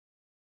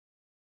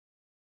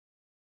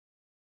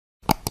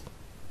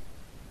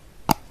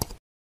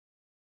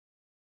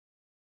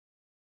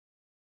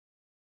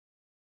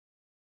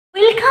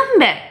Welcome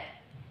back.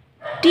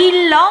 Till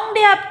long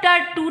day after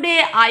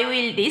today I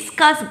will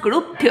discuss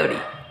group theory.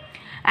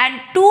 And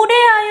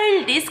today I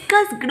will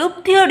discuss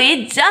group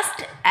theory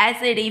just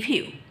as a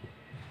review.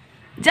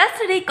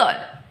 Just recall,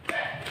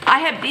 I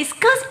have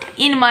discussed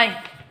in my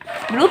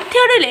group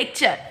theory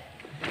lecture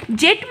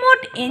Z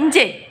mod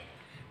NZ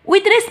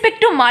with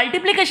respect to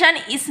multiplication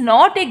is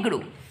not a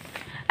group.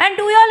 And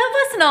we all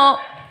of us know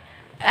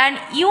an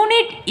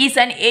unit is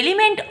an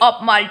element of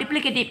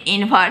multiplicative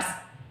inverse.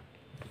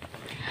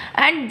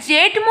 And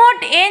Z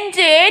mod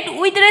NZ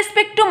with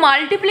respect to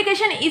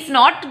multiplication is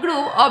not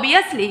group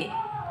obviously,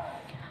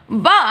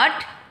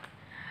 but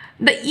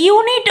the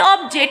unit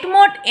of Z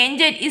mod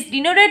NZ is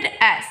denoted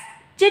as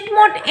Z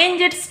mod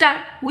NZ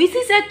star, which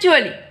is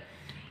actually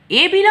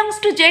A belongs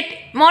to Z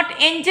mod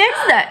NZ,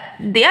 that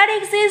there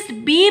exists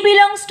B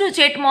belongs to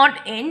Z mod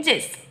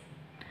NZ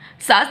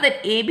such that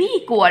AB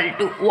equal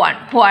to 1,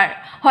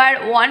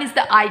 where 1 is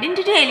the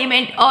identity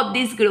element of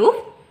this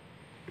group.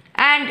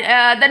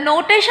 And the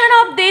notation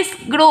of this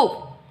group,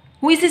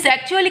 which is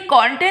actually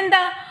contain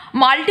the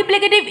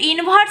multiplicative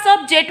inverse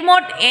of Z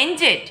mod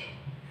NZ,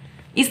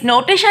 its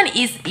notation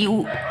is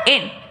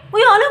UN.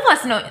 We all of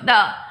us know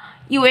the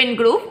UN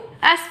group.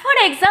 As for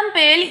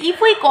example, if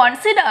we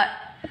consider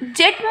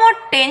Z mod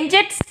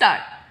 10Z star,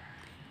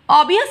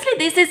 obviously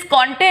this is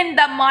contain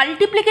the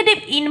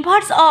multiplicative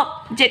inverse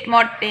of Z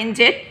mod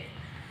 10Z.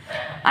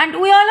 And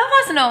we all of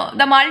us know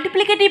the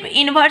multiplicative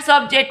inverse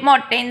of Z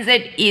mod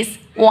 10Z is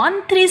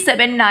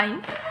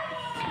 1379.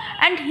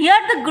 And here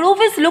the group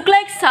is look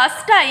like such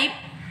type.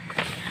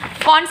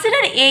 Consider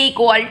A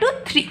equal to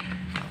 3.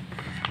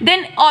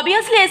 Then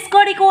obviously A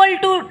square equal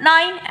to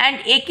 9 and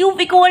A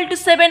cube equal to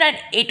 7 and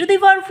A to the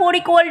power 4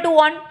 equal to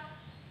 1.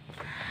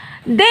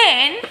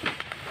 Then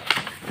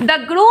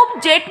the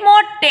group Z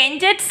mod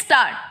 10Z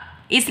star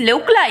is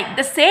look like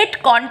the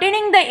set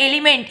containing the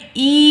element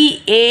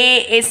E,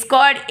 A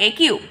square, A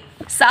cube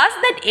such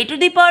that A to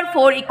the power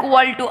 4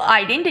 equal to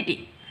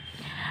identity.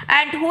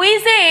 And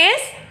which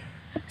is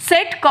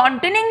set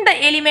containing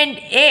the element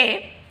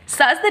A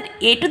such that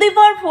A to the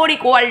power 4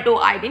 equal to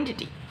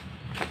identity.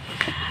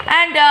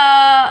 And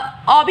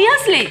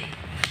obviously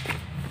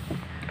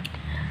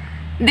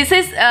this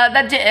is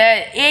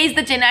A is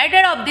the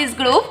generator of this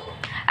group,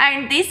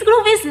 and this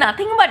group is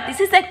nothing but this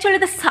is actually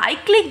the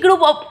cyclic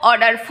group of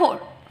order 4.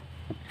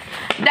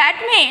 That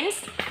means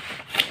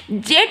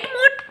Z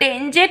mod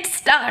 10Z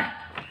star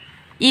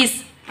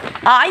is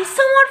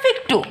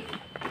isomorphic to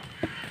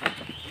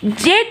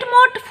Z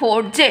mod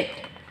 4Z,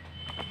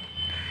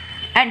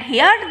 and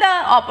here the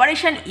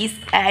operation is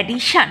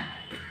addition.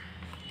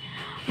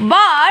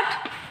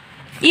 But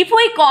if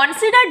we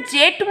consider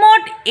Z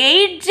mod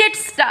 8Z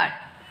star,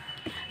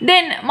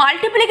 then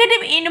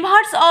multiplicative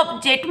inverse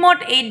of Z mod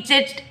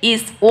 8Z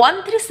is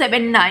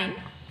 1379.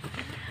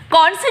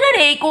 Consider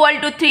A equal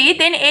to 3,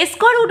 then A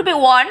square would be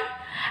 1,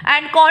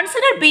 and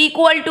consider B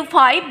equal to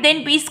 5,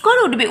 then B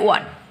square would be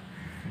 1.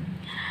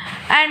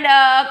 And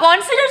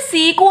consider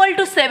C equal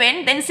to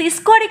 7, then C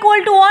square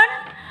equal to 1,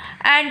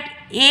 and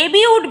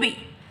AB would be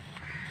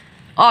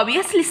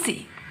obviously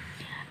C.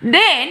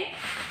 Then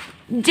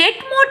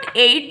Z mod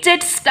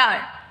 8Z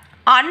star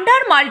under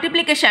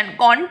multiplication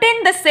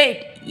contain the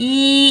set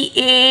E,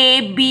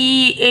 A,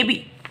 B,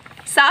 AB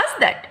such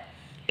that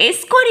A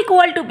square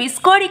equal to B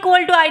square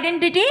equal to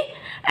identity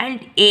and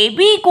AB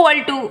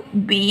equal to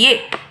BA.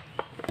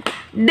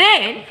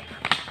 Then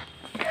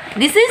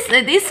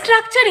this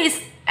structure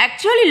is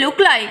actually look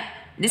like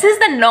this is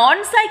the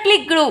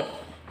non-cyclic group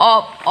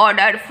of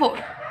order 4.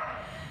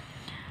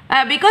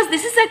 Because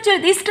this is actually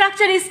this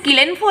structure is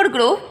Killen 4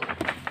 group.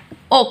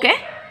 Okay,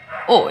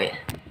 OL.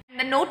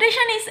 The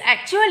notation is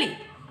actually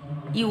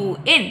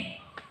UN.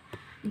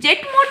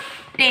 Z mod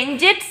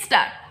 10Z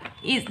star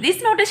is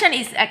this notation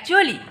is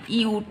actually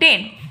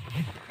U10.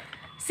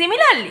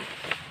 Similarly,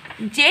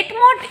 Z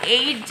mod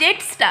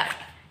 8Z star,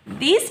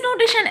 this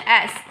notation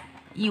as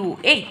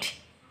U8.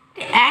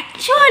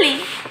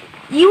 Actually,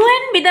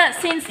 UN be the,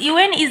 since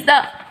UN is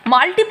the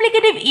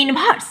multiplicative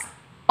inverse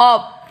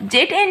of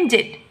Z and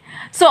Z,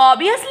 so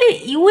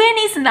obviously UN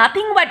is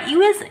nothing but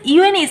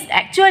UN is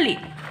actually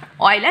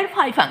Euler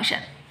phi function.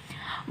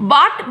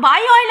 But by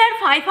Euler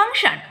phi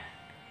function,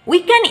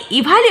 we can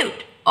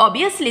evaluate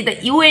obviously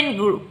the UN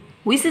group,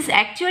 which is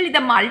actually the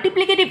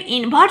multiplicative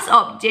inverse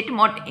of Z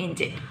mod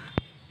NZ.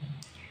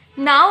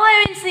 Now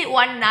I will see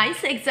one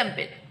nice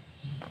example.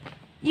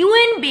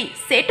 UNB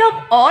set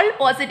of all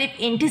positive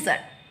integers.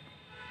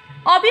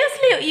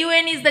 Obviously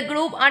UN is the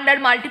group under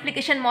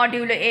multiplication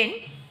modulo n.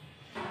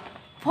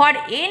 For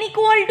n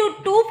equal to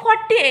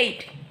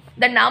 248,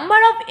 the number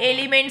of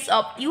elements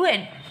of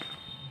UN,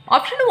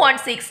 option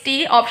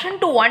 160, option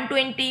 2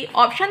 120,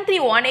 option 3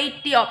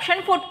 180,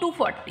 option 4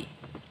 240.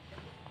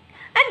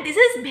 And this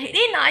is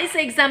very nice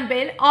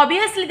example.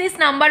 Obviously this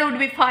number would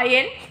be phi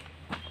n,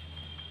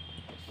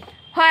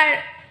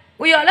 where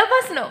we all of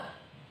us know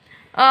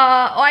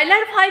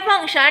Euler phi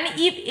function,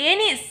 if n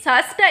is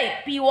such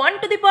type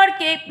p1 to the power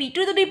k, p2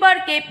 to the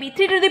power k, p3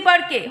 to the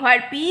power k,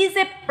 where p is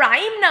a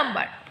prime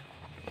number,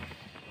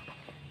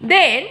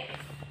 then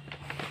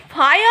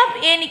phi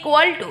of n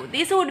equal to,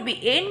 this would be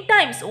n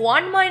times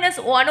 1 minus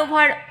 1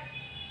 over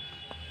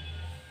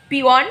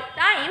P1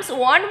 times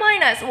 1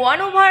 minus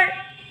 1 over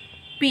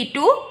P2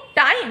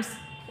 times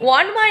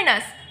 1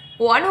 minus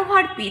 1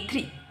 over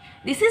P3.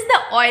 This is the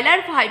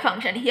Euler phi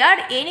function. Here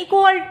n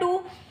equal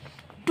to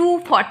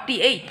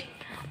 248,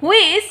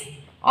 which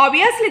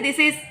obviously this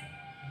is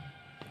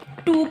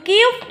 2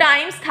 cube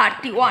times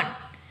 31.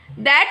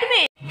 That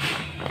means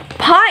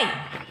phi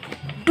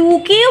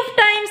 2 cube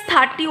times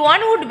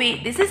 31 would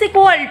be, this is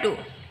equal to,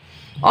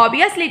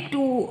 obviously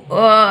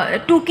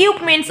 2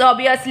 cube means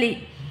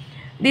obviously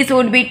this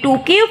would be 2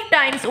 cube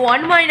times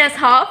 1 minus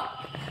half,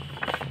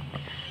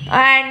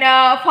 and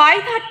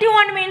phi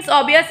 31 means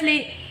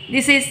obviously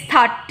this is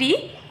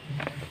 30.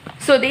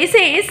 So this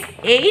is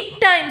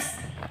 8 times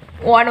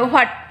 1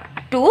 over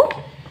 2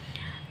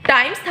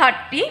 times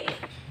 30.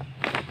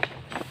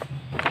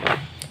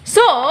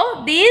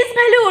 So this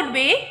value would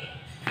be,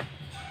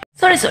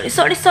 sorry,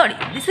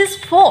 this is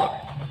 4,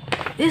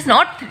 this is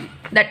not 3.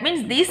 That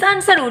means this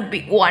answer would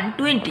be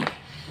 120.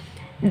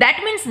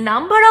 That means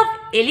number of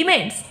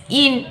elements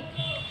in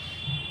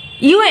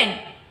UN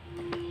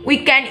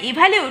we can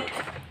evaluate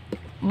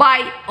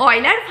by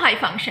Euler phi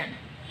function.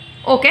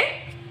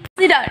 Okay,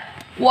 consider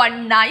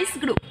one nice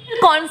group.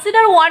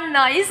 Consider one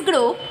nice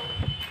group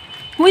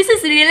which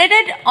is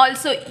related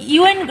also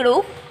UN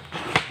group.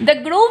 The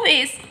group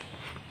is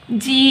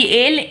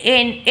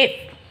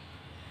GLNF,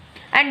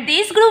 and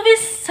this group is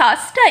such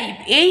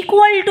type A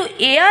equal to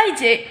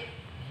Aij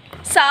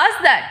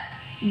such that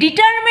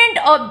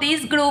determinant of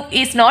this group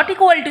is not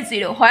equal to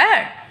 0,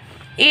 where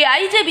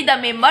Aij be the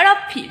member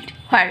of field,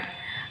 where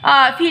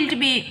field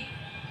be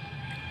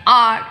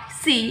R,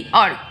 C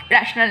or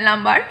rational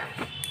number.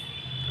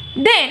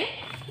 Then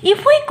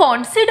if we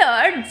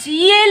consider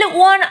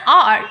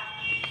GL1R,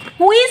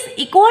 who is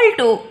equal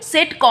to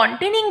set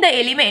containing the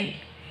element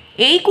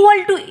A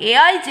equal to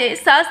Aij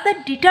such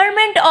that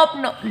determinant of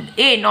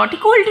A not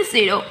equal to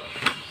 0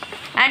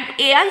 and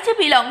Aij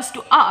belongs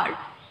to R,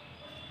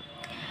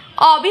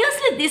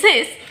 obviously this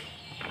is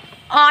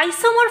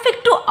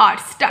isomorphic to R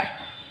star,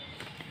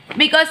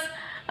 because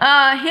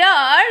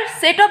here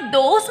set of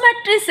those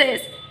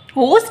matrices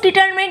whose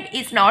determinant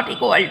is not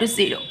equal to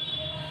 0.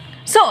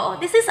 So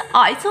this is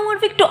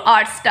isomorphic to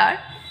R star,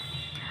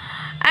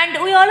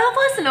 and we all of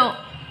us know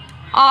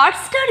R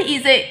star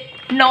is a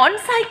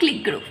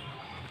non-cyclic group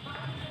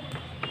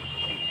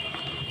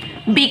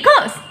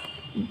because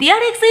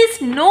there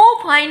exists no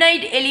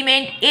finite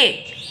element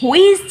A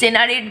which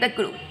generates the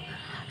group.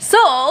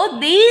 So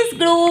this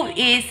group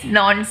is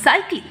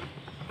non-cyclic.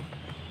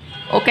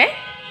 Okay,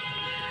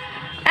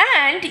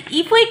 and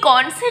if we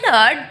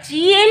consider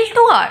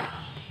GL2R,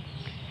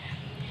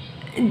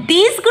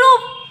 this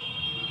group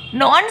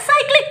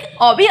non-cyclic,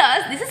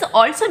 obvious, this is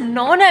also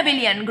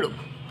non-abelian group,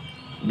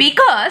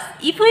 because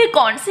if we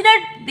consider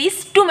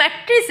these two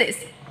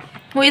matrices,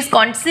 we is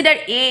consider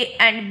A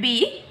and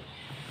B,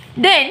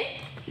 then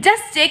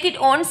just check it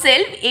own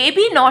self,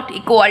 AB not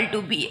equal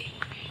to BA.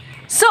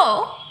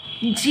 So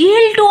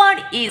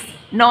GL2R is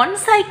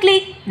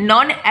non-cyclic,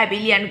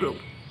 non-abelian group,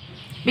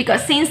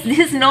 because since this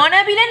is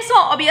non-abelian, so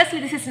obviously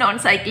this is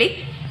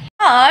non-cyclic.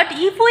 But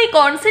if we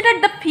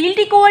consider the field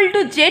equal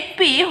to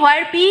ZP,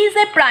 where P is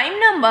a prime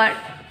number,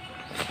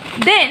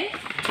 then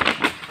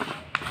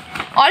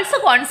also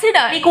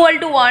consider equal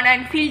to 1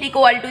 and field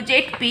equal to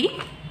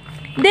ZP,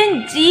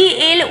 then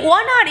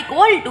GL1R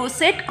equal to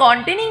set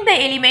containing the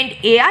element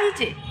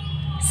Aij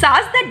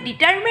such that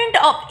determinant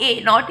of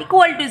A not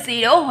equal to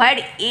 0, where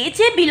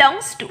Aj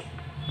belongs to,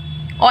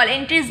 all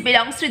entries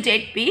belongs to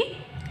ZP.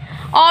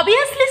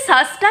 Obviously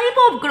such type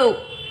of group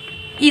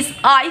is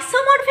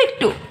isomorphic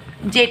to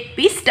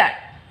ZP star,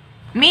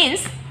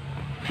 means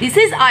this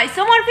is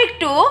isomorphic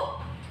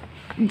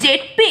to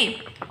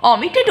ZP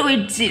omitted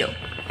with 0,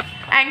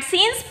 and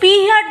since P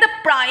here the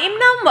prime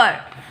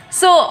number,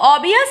 so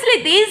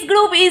obviously this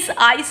group is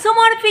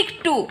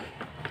isomorphic to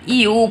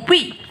UP.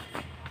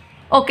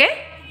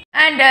 Okay,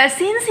 and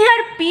since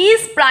here P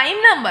is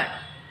prime number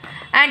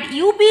and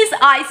UP is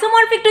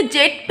isomorphic to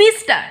ZP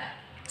star,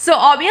 so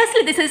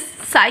obviously this is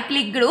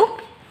cyclic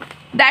group.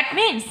 That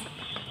means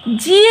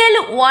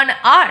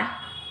GL1R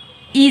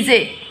is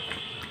a,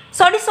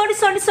 sorry,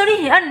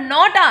 here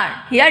not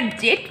R, here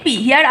ZP,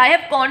 here I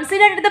have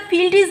considered the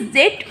field is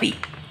ZP.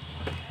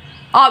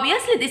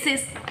 Obviously this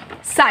is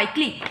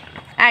cyclic,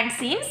 and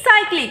since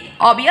cyclic,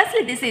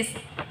 obviously this is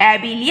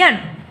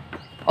abelian.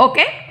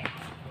 Okay,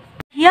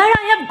 here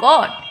I have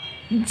got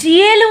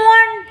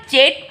GL1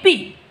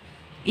 ZP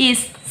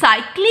is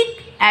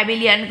cyclic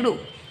abelian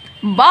group,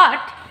 but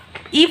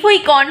if we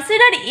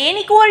consider n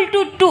equal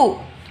to 2,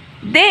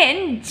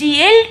 then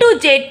GL2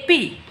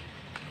 ZP,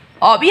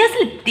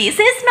 obviously this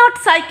is not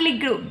cyclic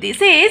group,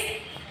 this is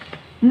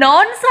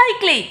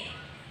non-cyclic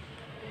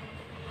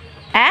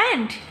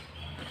and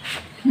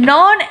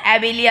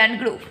non-abelian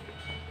group,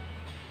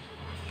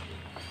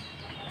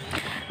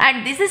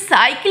 and this is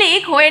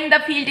cyclic when the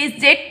field is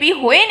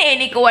ZP when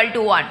n equal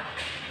to 1.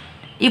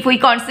 If we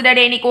consider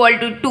n equal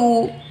to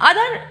 2,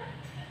 other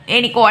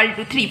n equal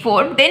to 3,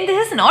 4, then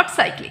this is not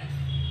cyclic.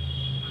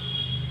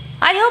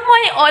 I hope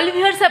my all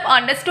viewers have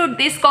understood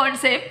this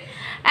concept.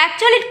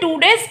 Actually,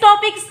 today's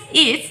topic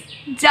is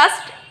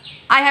just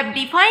I have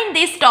defined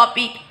this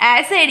topic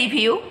as a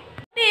review.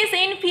 This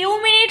in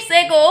few minutes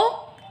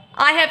ago,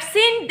 I have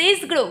seen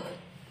this group,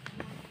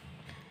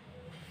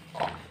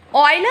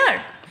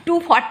 Euler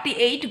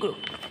 248 group.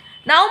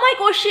 Now my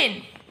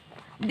question,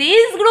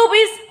 this group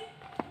is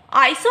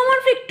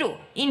isomorphic to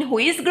in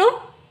which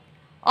group?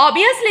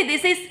 Obviously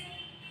this is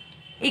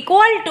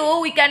equal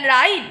to, we can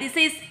write this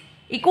is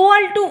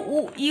equal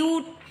to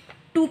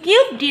U2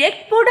 cube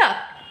direct product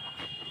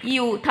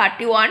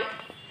U31,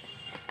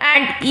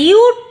 and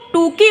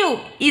U2 cube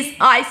is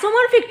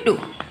isomorphic to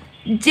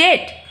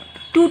Z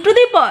 2 to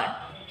the power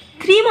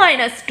 3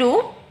 minus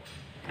 2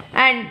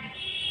 and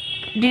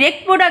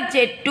direct product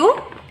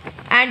Z2,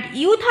 and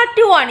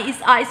U31 is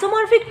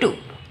isomorphic to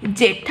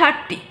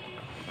Z30.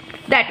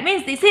 That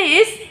means this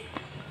is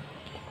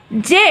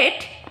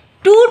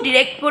Z2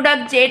 direct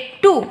product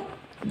Z2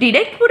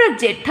 direct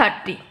product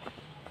Z30.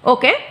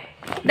 Okay,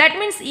 that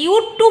means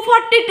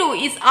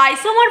U242 is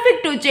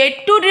isomorphic to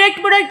Z2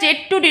 direct product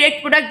Z2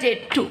 direct product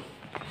Z2.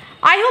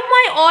 I hope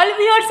my all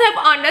viewers have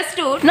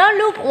understood. Now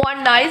look,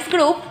 one nice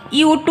group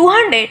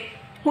U200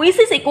 which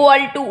is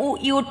equal to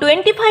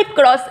U25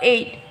 cross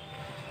 8,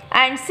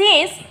 and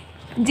since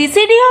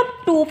GCD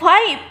of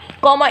 25,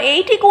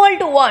 8 equal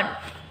to 1,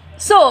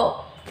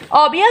 so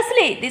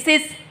obviously this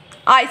is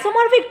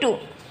isomorphic to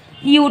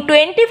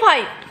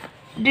U25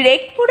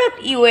 direct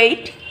product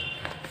U8,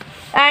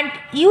 and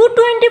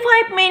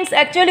U25 means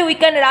actually we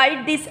can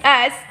write this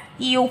as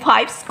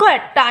U5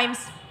 square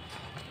times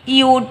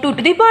U2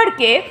 to the power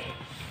k,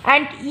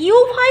 and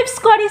U5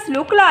 square is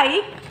look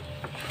like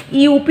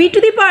UP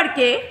to the power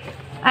k,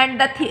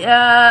 and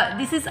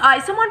this is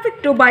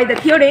isomorphic to by the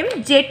theorem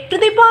Z to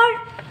the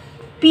power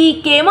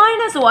pk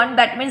minus 1,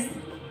 that means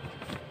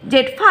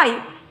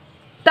Z5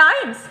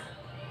 times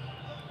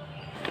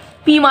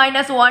p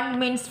minus 1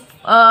 means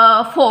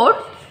 4,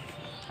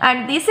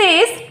 and this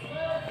is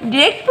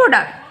direct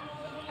product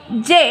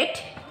Z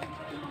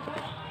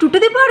 2 to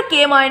the power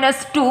k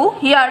minus 2,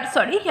 here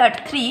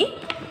 3,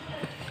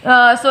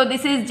 so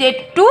this is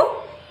Z2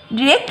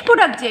 direct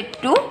product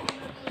Z2,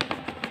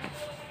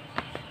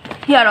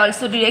 here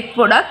also direct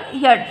product,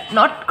 here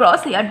not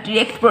cross, here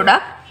direct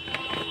product,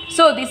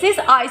 so this is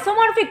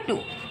isomorphic to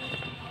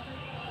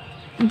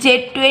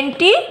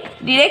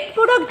Z20 direct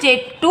product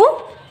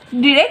Z2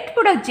 direct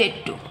product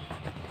Z2.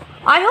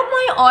 I hope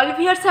my all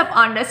viewers have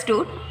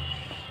understood,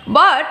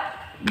 but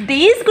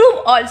this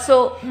group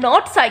also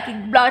not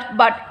cyclic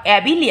but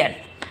abelian.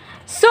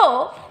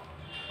 So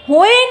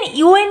when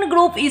UN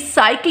group is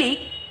cyclic,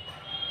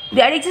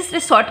 there exists a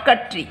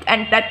shortcut trick,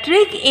 and that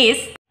trick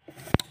is,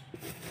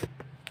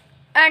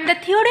 and the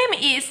theorem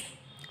is,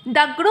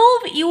 the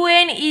group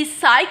UN is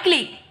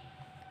cyclic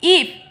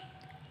if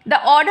the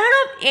order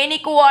of n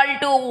equal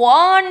to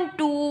 1,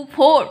 2,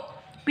 4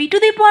 p to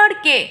the power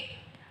k,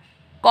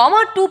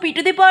 comma 2 p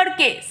to the power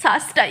k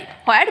such type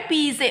where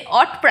p is a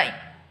odd prime.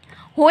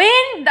 When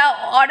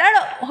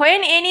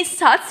n is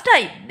such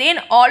type, then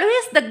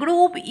always the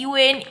group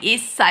UN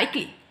is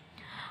cyclic.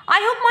 I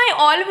hope my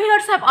all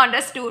viewers have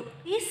understood.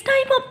 This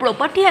type of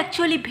property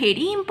actually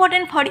very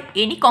important for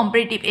any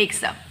competitive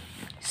exam.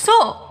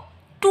 So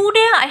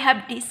today I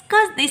have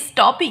discussed this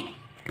topic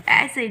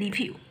as a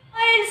review.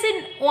 Else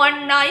in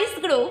one nice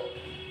group,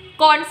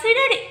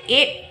 consider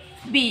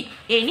F be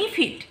any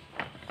field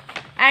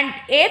and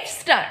F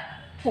star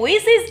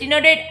which is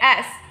denoted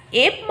as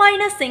F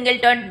minus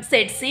singleton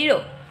set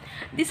 0.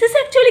 This is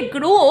actually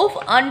group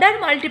under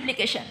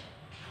multiplication.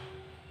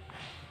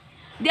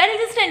 There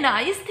exists a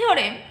nice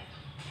theorem.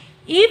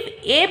 If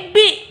F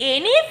be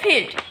any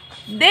field,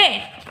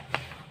 then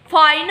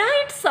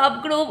finite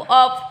subgroup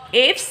of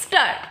F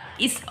star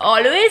is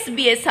always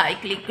be a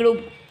cyclic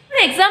group.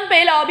 For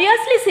example,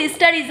 obviously C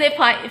star is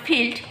a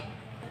field.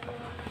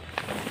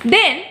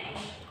 Then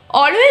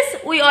always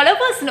we all of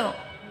us know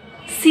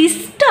C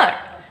star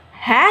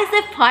has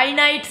a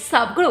finite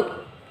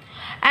subgroup,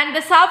 and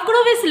the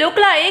subgroup is look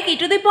like e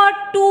to the power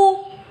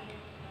 2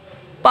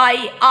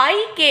 pi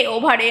I k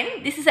over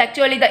n. This is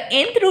actually the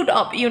nth root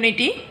of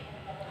unity.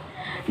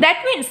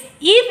 That means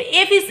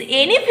if F is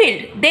any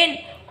field, then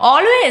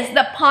always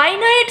the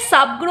finite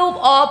subgroup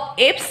of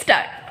F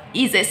star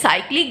is a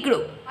cyclic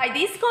group. By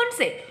this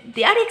concept,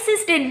 there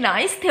exists a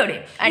nice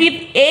theorem, and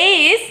if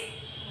A is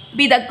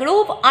be the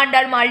group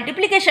under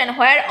multiplication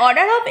where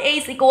order of A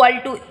is equal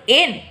to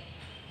n,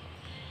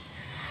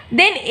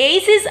 then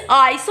H is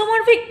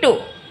isomorphic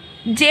to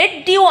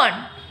Z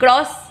d1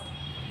 cross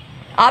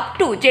up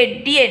to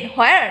Z dn,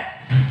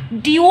 where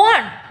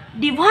d1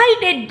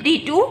 divided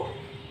d2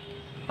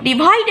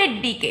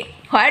 divided dk,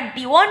 where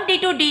d1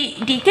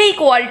 d2 dk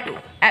equal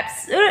to,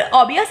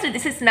 obviously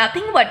this is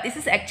nothing but this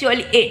is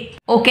actually n.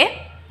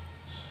 Okay.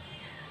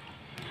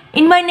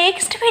 In my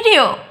next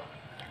video,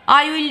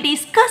 I will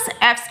discuss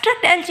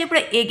abstract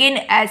algebra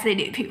again as a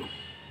review.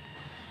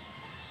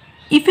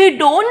 If you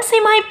don't see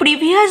my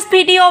previous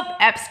video of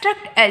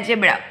abstract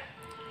algebra,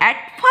 at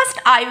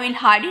first I will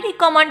highly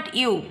recommend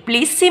you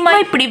please see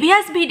my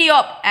previous video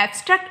of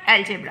abstract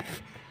algebra.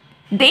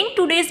 Then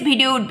today's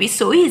video would be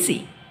so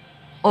easy.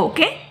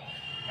 Okay?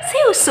 See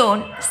you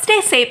soon.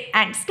 Stay safe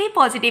and stay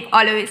positive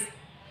always.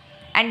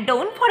 And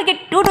don't forget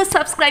to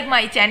subscribe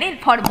my channel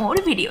for more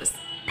videos.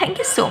 Thank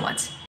you so much.